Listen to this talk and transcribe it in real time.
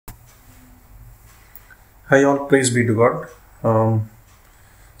Hi all, praise be to God.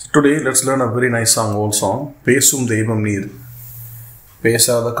 Today let's learn a very nice song, old song, Pesum Deivam neer.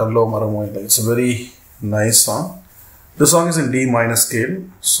 Pesada kallo maramo. It's a very nice song. The song is in D minor scale.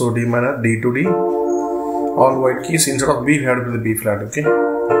 So D minor, D to D. All white keys. Instead of B, we have to play the B flat, okay?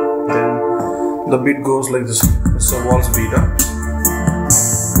 Then the beat goes like this. So waltz beat up.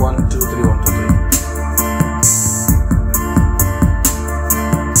 1, 2, 3, 1, 2, 3.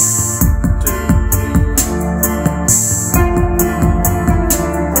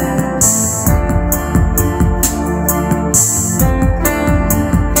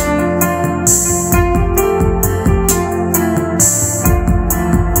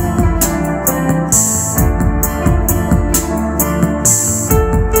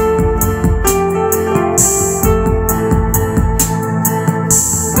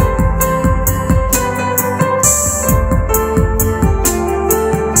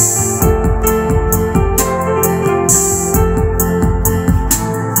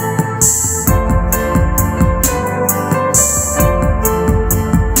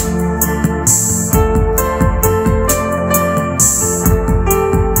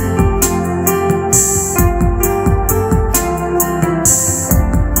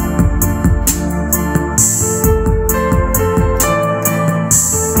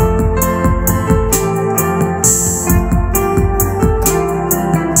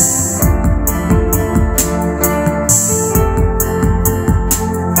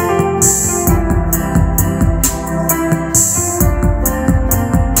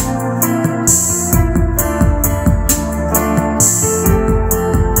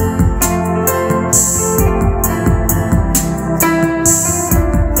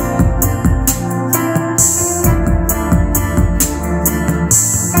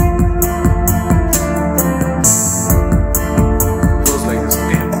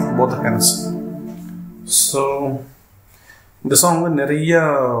 So the song நிறைய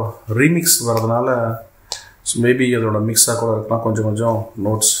remix வரதுனால maybe அதோட மிக்ஸா கூட இருக்கலாம், கொஞ்சம்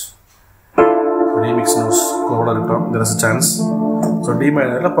notes remix notes கூட இருக்கலாம், there is a chance. So D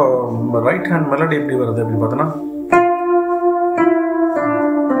minor அப்ப right hand melody எப்படி வருது அப்படி பார்த்தனா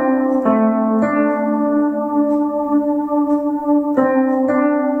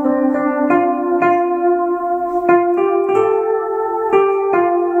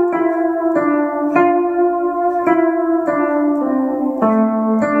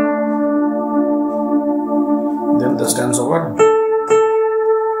the stands over.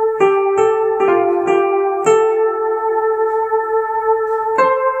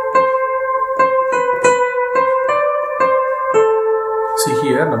 See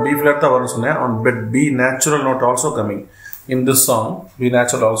here, the B flat on but B natural note also coming in this song. B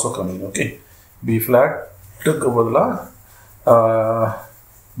natural also coming. Okay, B flat took over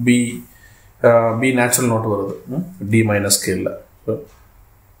B natural note over D minor scale. So,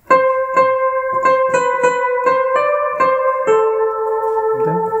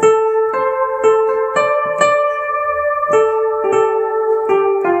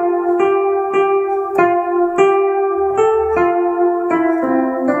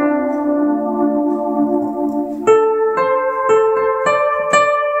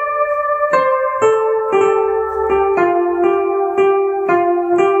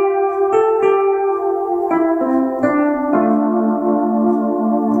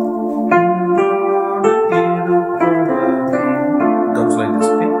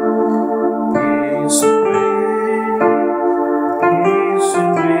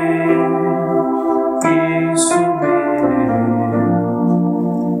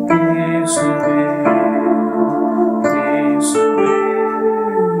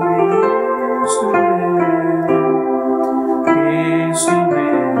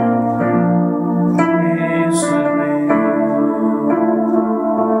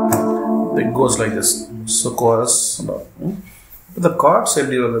 it goes like this. So chorus, but the chords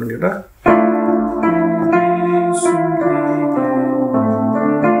எப்படி வருதுன்னு கேட்டா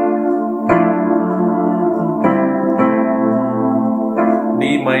D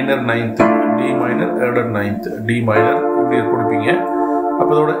minor 9th, D minor added 9th, D minor இப்படி கொடுப்பீங்க. அப்ப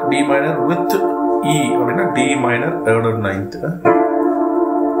அதோட D minor with E அப்படினா D minor added 9th.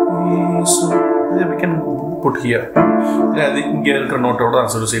 So we can put here. இங்க இருக்கிற நோட்டோட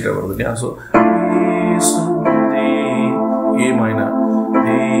அசோசியேட்டா வருது இல்லையா? So A minor, D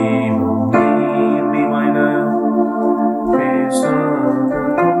minor, D minor,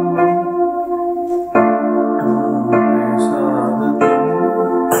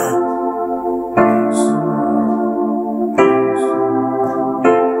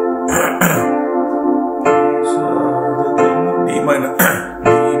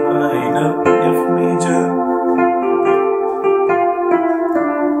 F major.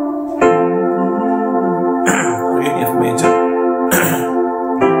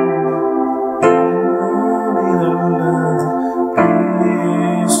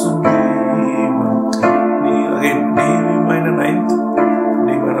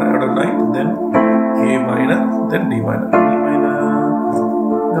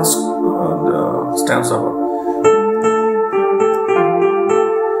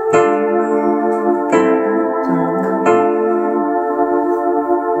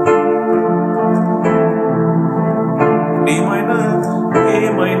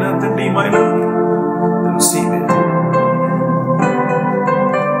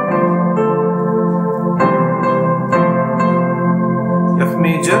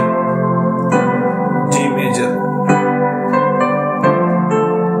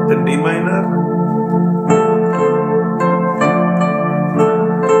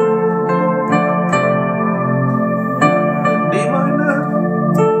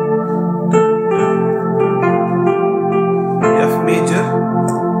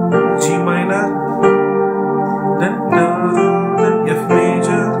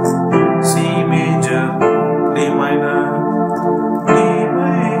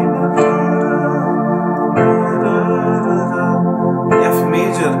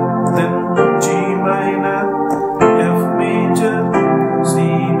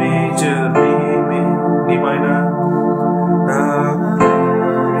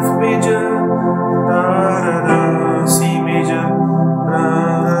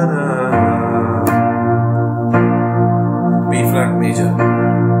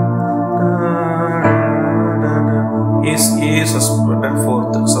 suspended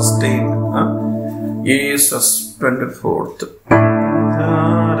fourth, sustained. A suspended fourth.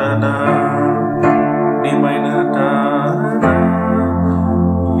 D minor,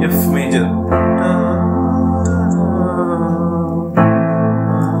 F major,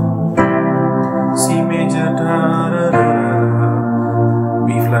 C major, B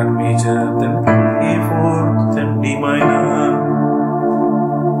flat major, then A fourth, then D minor,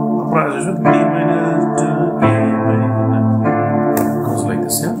 D minor to A minor. Goes like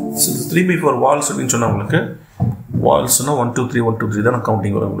this, yeah. So the 3/4 walls அப்படின்னு சொன்னா உங்களுக்கு walls-னா 1 2 3 1 2 3 தான்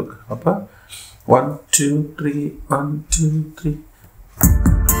counting வரும் உங்களுக்கு. அப்ப 1 2 3 1 2 3.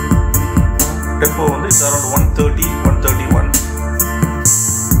 Tempo வந்து it's around 130 131.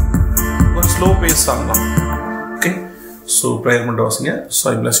 One slow pace song தான். Okay. So prayer பண்ணிட்டு வாசிங்க. So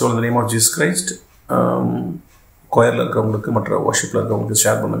I bless you all in the name of Jesus Christ. choirல இருக்கவங்களுக்கு மற்ற worshipல இருக்கவங்களுக்கு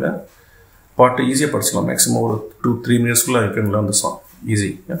ஷேர் பண்ணுங்க. பாட்டு ஈஸியா படிச்சலாம். மேக்ஸிமம் ஒரு 2-3 minutes குள்ள you can learn the song.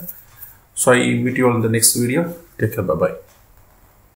 Easy. Yeah. So I meet you all in the next video. Take care. Bye bye.